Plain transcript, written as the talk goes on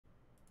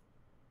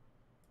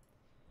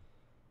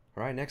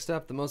All right, next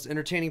up, the most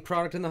entertaining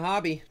product in the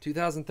hobby,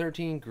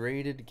 2013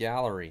 Graded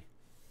Gallery.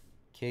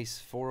 Case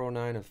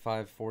 409 of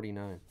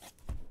 549.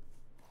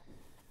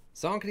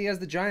 Zonkity has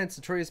the Giants,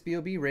 Notorious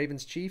B.O.B.,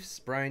 Ravens, Chiefs,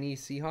 Brian E.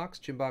 Seahawks,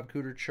 Jim Bob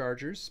Cooter,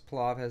 Chargers,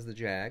 Plav has the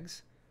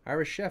Jags,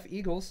 Irish Chef,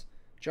 Eagles,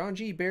 John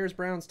G., Bears,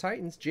 Browns,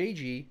 Titans,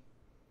 JG,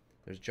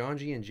 there's John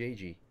G. and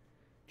JG,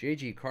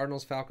 JG,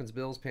 Cardinals, Falcons,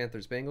 Bills,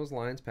 Panthers, Bengals,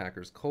 Lions,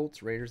 Packers,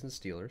 Colts, Raiders, and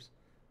Steelers,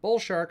 Bull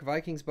Shark,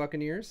 Vikings,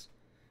 Buccaneers,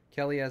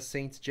 Kelly has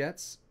Saints,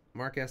 Jets,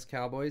 Mark S.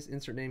 Cowboys,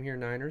 insert name here,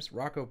 Niners,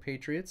 Rocco,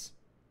 Patriots,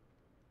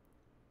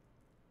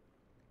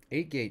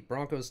 8-Gate,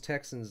 Broncos,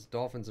 Texans,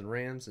 Dolphins, and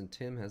Rams, and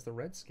Tim has the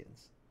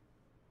Redskins.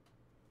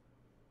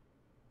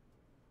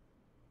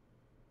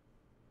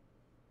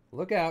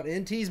 Look out,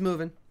 NT's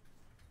moving.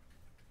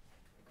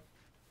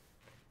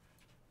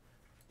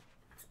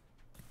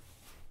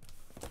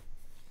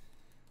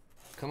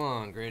 Come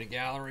on, Graded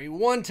Gallery.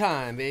 One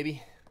time,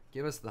 baby.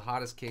 Give us the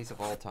hottest case of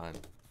all time.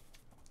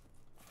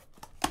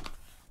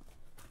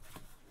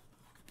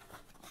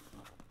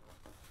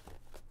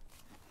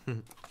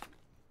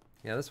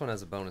 Yeah, this one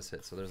has a bonus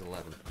hit, so there's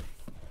 11.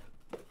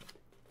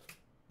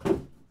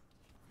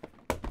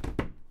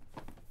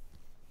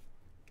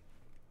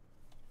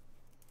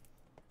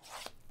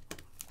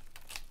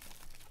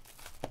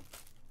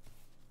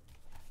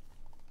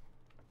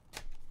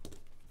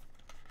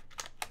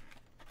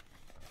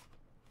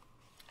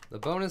 The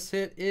bonus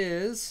hit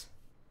is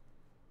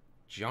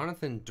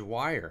Jonathan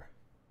Dwyer.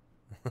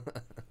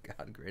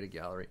 God, Graded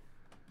Gallery.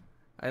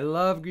 I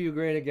love you,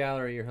 Graded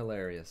Gallery. You're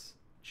hilarious.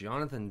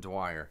 Jonathan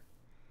Dwyer.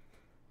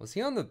 Was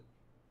he on the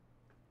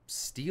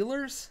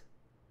Steelers?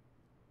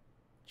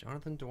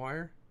 Jonathan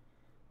Dwyer?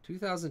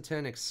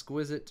 2010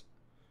 Exquisite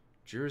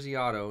Jersey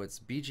Auto. It's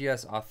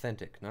BGS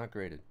Authentic, not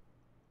graded.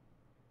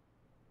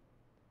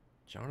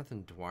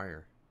 Jonathan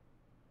Dwyer.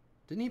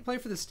 Didn't he play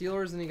for the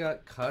Steelers and he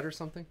got cut or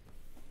something?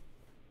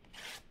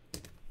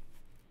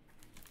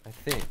 I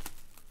think.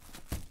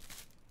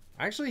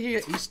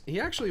 Actually, he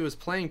actually was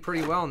playing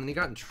pretty well, and then he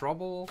got in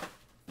trouble.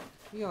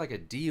 He got like a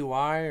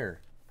DUI or...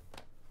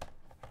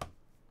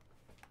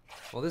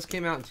 Well, this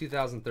came out in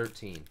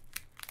 2013.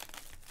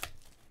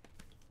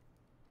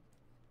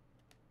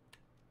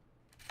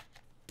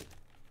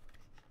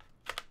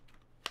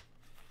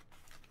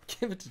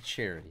 Give it to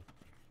charity.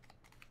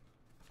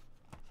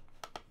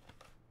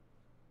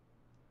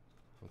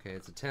 Okay,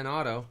 it's a 10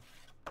 auto.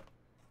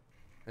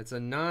 It's a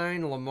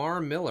 9 Lamar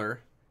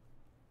Miller.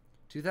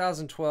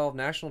 2012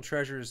 National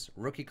Treasures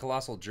Rookie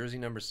Colossal Jersey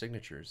Number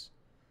Signatures.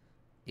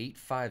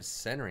 8-5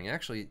 centering.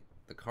 Actually,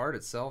 the card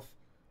itself,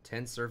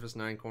 10 surface,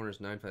 9 corners,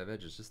 9-5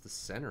 edges. Just the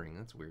centering.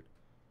 That's weird.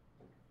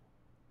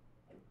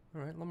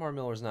 All right, Lamar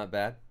Miller's not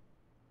bad.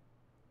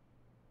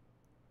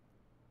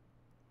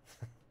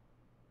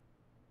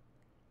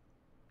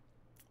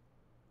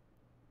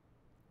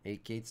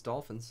 Eight Gates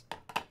Dolphins.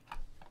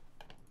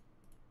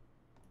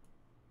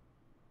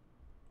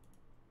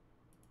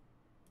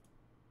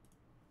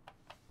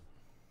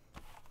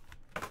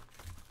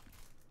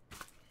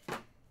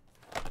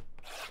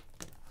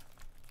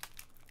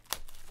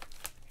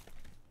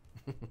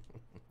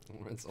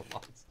 It's a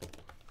monster.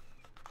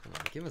 Come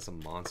on, give us a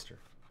monster.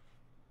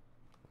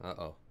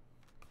 Uh-oh.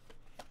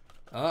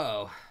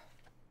 Uh-oh.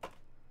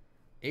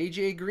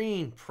 AJ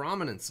Green,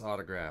 Prominence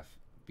autograph.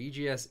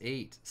 BGS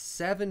 8.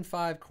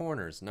 7-5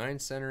 corners. 9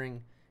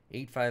 centering.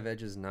 8-5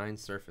 edges. 9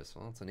 surface.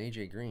 Well, it's an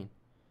AJ Green.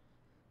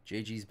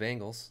 JG's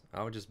Bengals.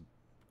 I would just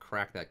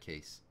crack that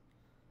case.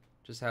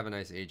 Just have a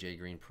nice AJ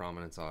Green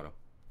Prominence auto.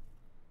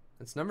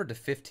 It's numbered to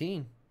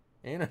 15.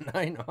 And a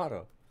 9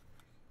 auto.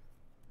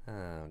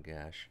 Oh,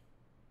 gosh.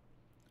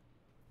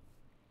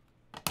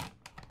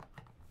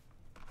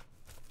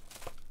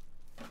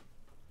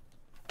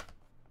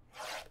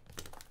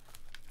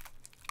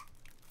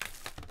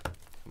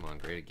 Come on,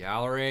 Graded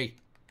Gallery.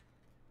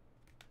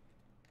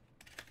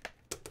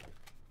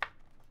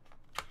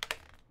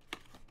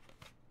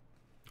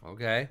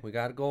 Okay, we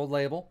got a gold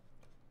label.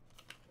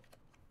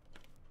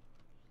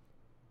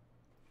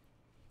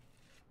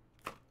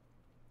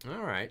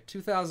 All right,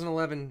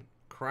 2011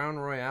 Crown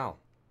Royale.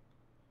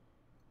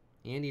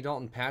 Andy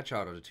Dalton patch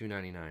auto to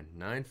 299.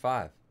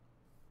 9-5.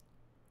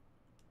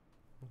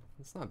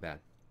 That's not bad.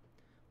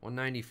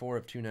 194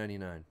 of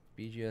 299.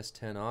 BGS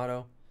 10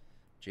 auto.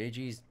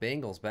 JG's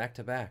Bengals back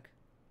to back.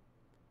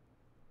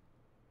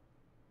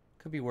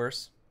 Could be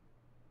worse.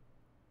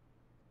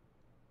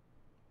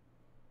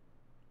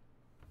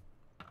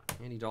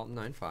 Andy Dalton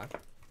 9-5.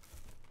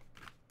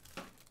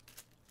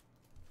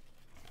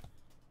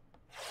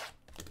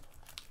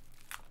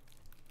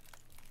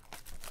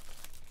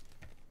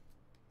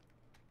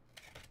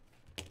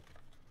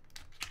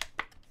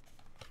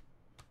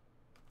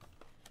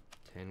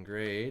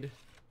 Grade.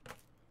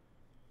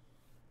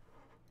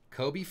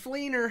 Kobe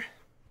Fleener.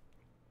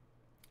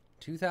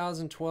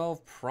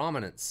 2012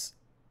 Prominence.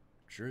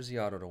 Jersey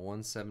auto to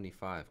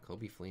 175.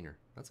 Kobe Fleener.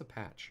 That's a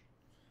patch.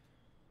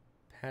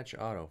 Patch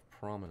auto.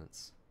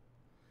 Prominence.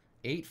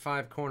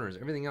 8-5 corners.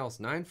 Everything else.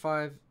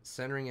 9-5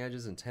 centering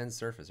edges and 10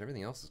 surface.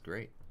 Everything else is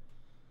great.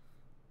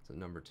 It's a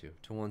number 2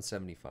 to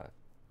 175.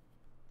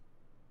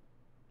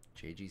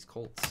 JG's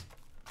Colts.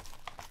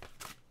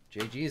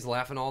 JG's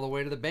laughing all the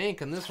way to the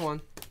bank on this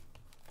one.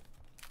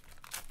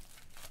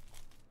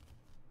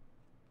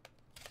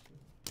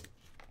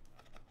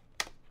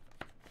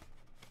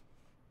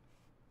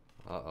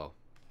 Uh-oh.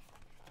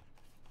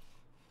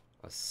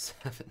 A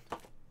 7.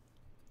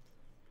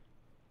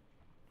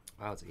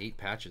 Wow, it's 8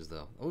 patches,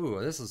 though. Ooh,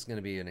 this is going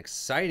to be an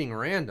exciting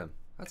random.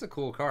 That's a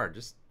cool card.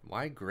 Just,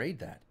 why grade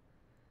that?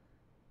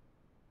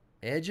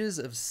 Edges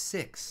of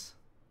 6.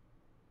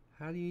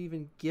 How do you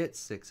even get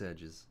 6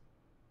 edges?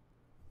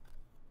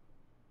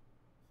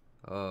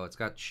 Oh, it's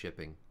got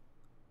chipping.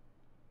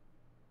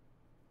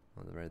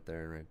 Oh, right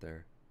there and right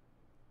there.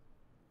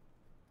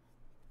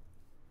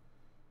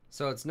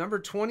 So it's number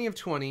 20 of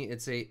 20.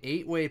 It's a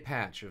 8-way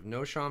patch of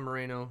Noshawn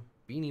Moreno,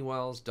 Beanie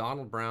Wells,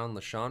 Donald Brown,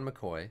 LaShawn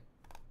McCoy,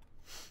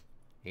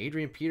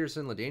 Adrian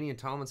Peterson, LaDainian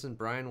Tomlinson,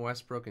 Brian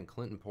Westbrook, and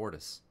Clinton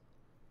Portis.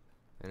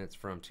 And it's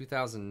from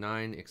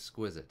 2009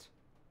 Exquisite.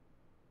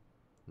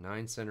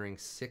 9 centering,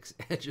 6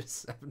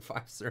 edges,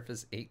 7-5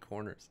 surface, 8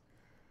 corners.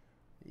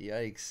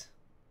 Yikes.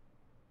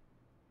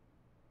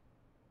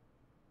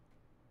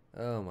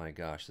 Oh my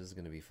gosh, this is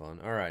going to be fun.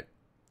 All right.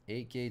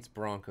 8 Gates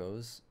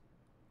Broncos.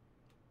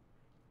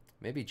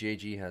 Maybe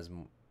JG has...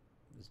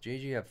 Does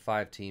JG have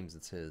 5 teams?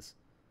 It's his.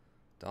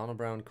 Donald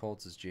Brown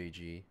Colts is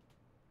JG.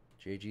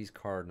 JG's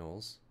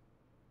Cardinals.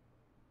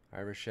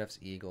 Irish Chef's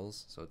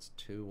Eagles. So it's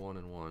 2, 1,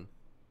 and 1.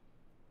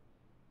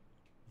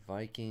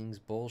 Vikings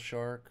Bull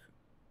Shark.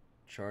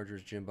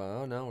 Chargers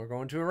Jimbo. Oh no, we're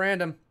going to a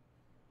random.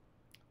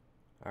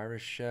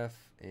 Irish Chef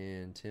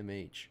and Tim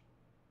H.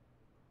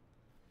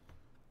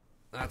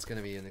 That's going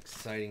to be an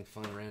exciting,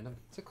 fun random.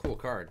 It's a cool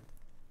card.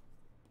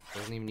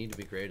 Doesn't even need to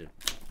be graded.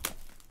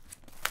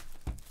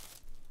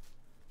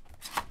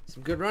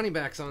 Some good running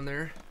backs on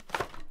there.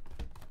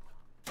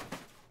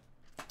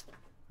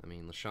 I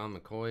mean, LaShawn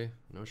McCoy,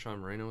 Noshawn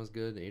Moreno was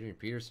good. Adrian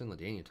Peterson,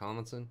 LaDainian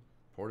Tomlinson,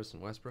 Portis,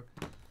 and Westbrook.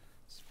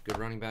 Some good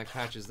running back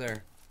patches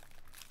there.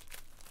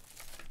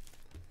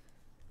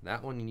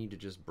 That one you need to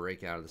just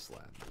break out of the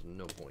slab. There's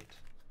no point.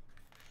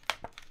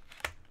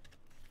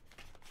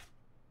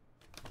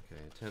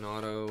 Okay, 10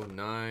 auto,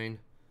 9.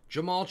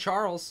 Jamal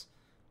Charles,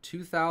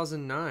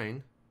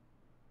 2009.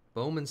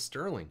 Bowman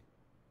Sterling.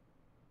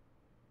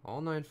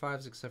 All 9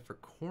 5s except for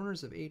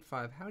corners of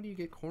 8-5. How do you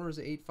get corners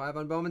of 8-5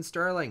 on Bowman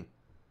Sterling?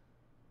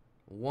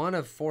 1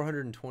 of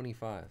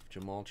 425.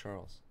 Jamal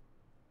Charles.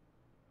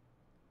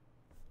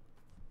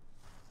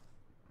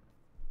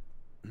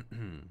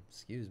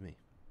 Excuse me.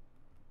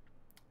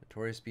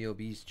 Notorious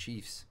B.O.B.'s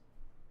Chiefs.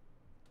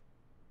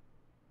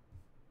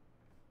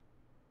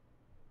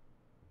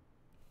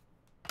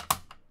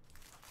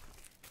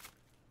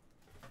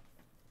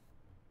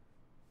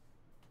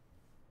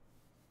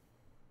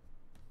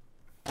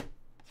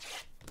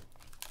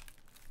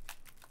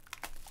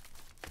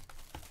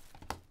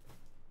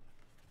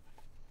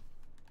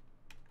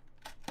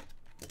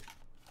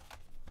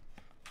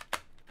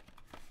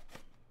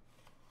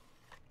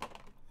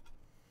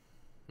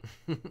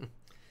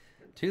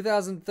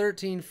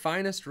 (2013)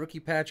 finest rookie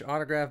patch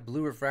autograph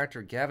blue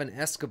refractor Gavin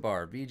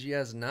Escobar,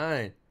 BGS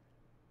 9.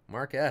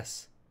 Mark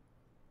S.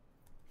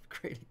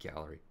 Graded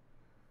gallery.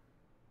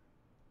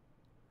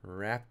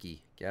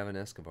 Rapke, Gavin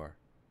Escobar.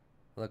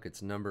 Look,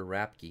 it's number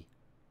Rapke.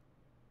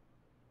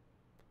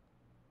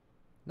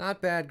 Not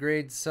bad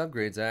grades,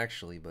 subgrades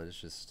actually, but it's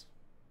just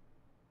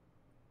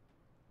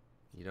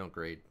you don't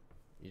grade.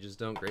 You just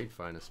don't grade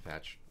finest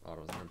patch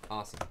autos. They're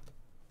impossible.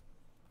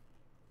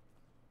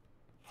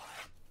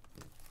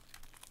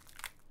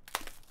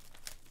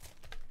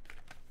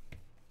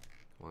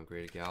 Come on,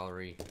 graded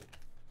gallery.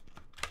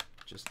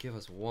 Just give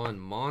us one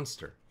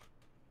monster.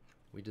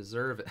 We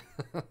deserve it.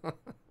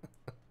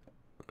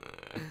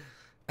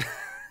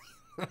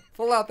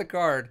 Pull out the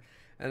card,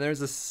 and there's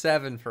a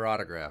 7 for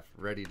autograph,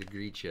 ready to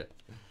greet you.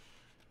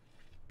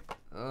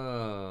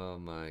 Oh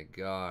my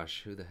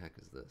gosh, who the heck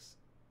is this?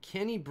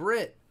 Kenny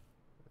Britt.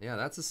 Yeah,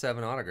 that's a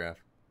 7 autograph.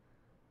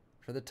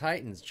 For the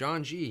Titans,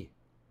 John G.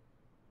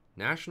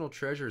 National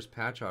Treasures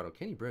patch auto.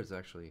 Kenny Britt is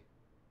actually,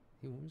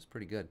 he was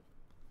pretty good.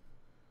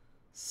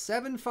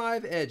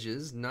 7-5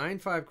 edges,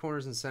 9-5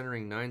 corners and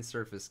centering, 9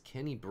 surface.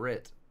 Kenny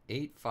Britt,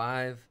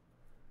 8-5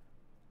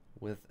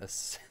 with a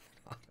 7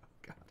 auto.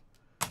 God.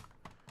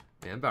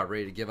 Man, I'm about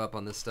ready to give up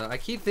on this stuff. I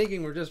keep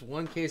thinking we're just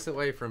one case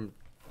away from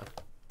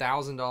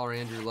 $1,000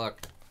 Andrew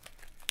Luck,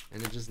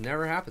 and it just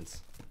never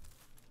happens.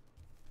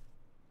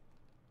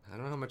 I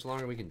don't know how much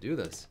longer we can do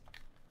this.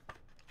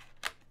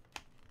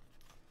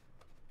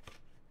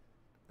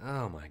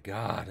 Oh my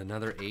God,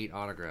 another 8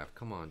 autograph.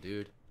 Come on,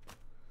 dude.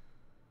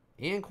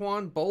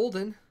 Anquan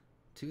Bolden,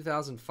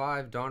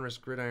 2005 Donruss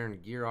Gridiron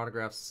Gear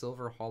autograph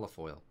silver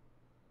holofoil.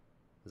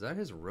 Is that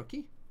his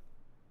rookie?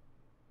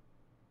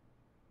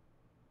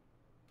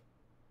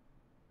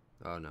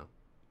 Oh no.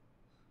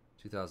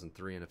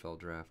 2003 NFL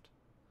draft.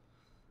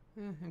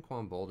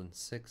 Anquan Bolden,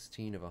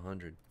 16 of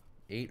 100.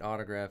 8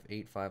 autograph,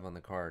 8-5 on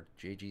the card.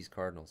 JG's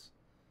Cardinals.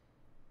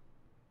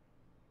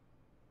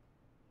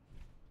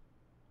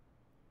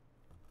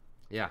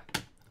 Yeah.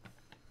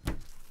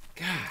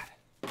 God.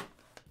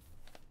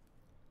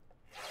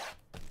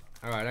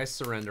 Alright, I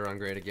surrender on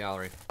Graded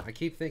Gallery. I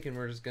keep thinking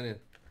we're just going to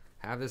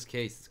have this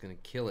case. It's going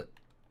to kill it.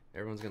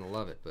 Everyone's going to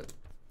love it, but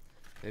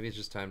maybe it's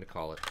just time to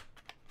call it.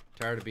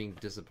 Tired of being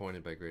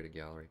disappointed by Graded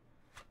Gallery.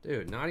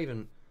 Dude, not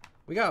even...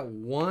 We got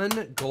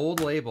one gold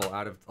label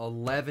out of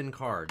 11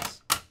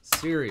 cards.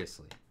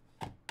 Seriously.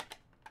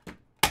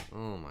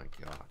 Oh my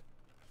god.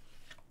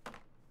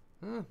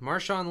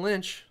 Marshawn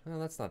Lynch. Oh,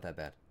 that's not that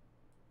bad.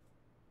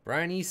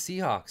 Brian E.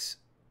 Seahawks.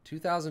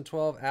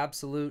 2012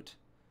 Absolute.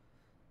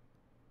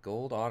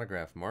 Gold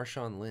autograph.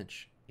 Marshawn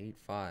Lynch.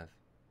 8-5.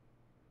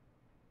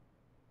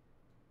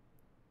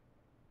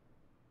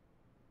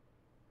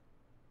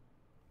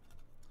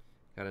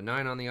 Got a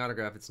 9 on the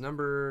autograph. It's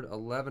numbered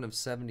 11 of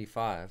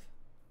 75.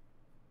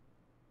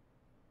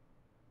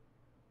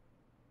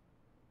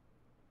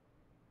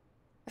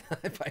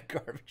 I buy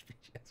garbage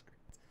BGS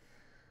cards.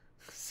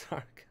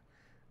 Sorry.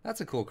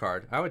 That's a cool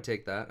card. I would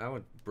take that. I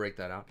would break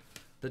that out.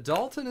 The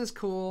Dalton is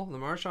cool. The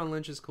Marshawn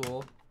Lynch is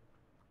cool.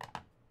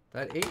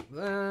 That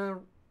 8...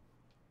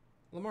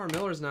 Lamar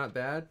Miller's not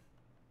bad.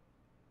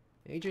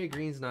 AJ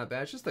Green's not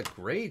bad. It's just the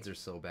grades are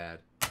so bad.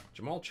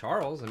 Jamal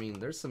Charles, I mean,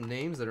 there's some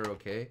names that are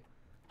okay.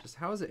 Just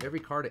how is it every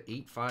card at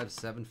 8-5,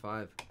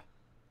 7-5?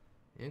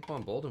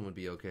 Anquan Bolden would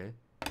be okay.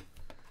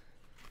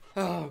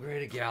 Oh,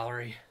 Graded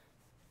Gallery.